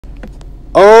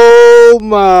Oh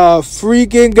my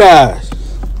freaking gosh.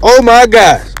 Oh my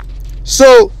gosh.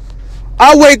 So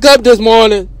I wake up this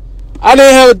morning. I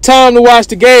didn't have time to watch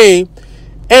the game.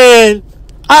 And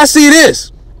I see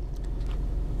this.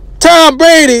 Tom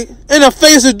Brady in the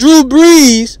face of Drew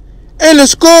Brees. And the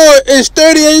score is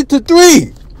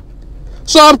 38-3.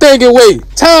 So I'm thinking, wait,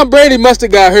 Tom Brady must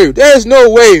have got hurt. There's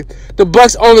no way the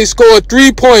Bucs only scored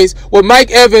 3 points with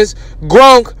Mike Evans,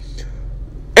 Gronk,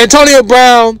 Antonio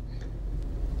Brown,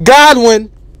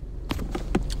 Godwin.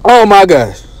 Oh my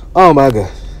gosh. Oh my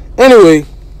gosh. Anyway,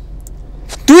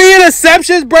 3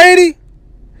 interceptions, Brady.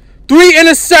 3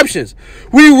 interceptions.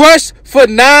 We rushed for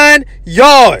 9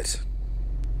 yards.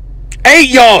 8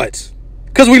 yards.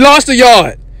 Because we lost a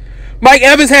yard. Mike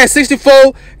Evans had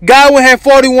 64. Godwin had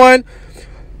 41.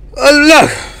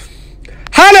 Look.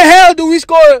 How the hell do we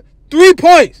score 3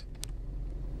 points?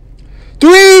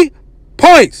 3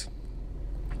 points.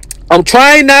 I'm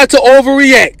trying not to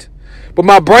overreact, but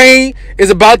my brain is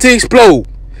about to explode.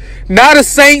 Now the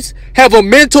Saints have a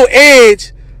mental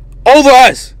edge over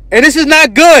us, and this is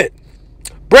not good.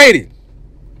 Brady,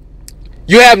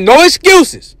 you have no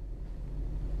excuses.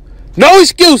 No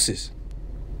excuses.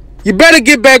 You better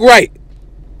get back right.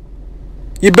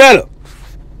 You better.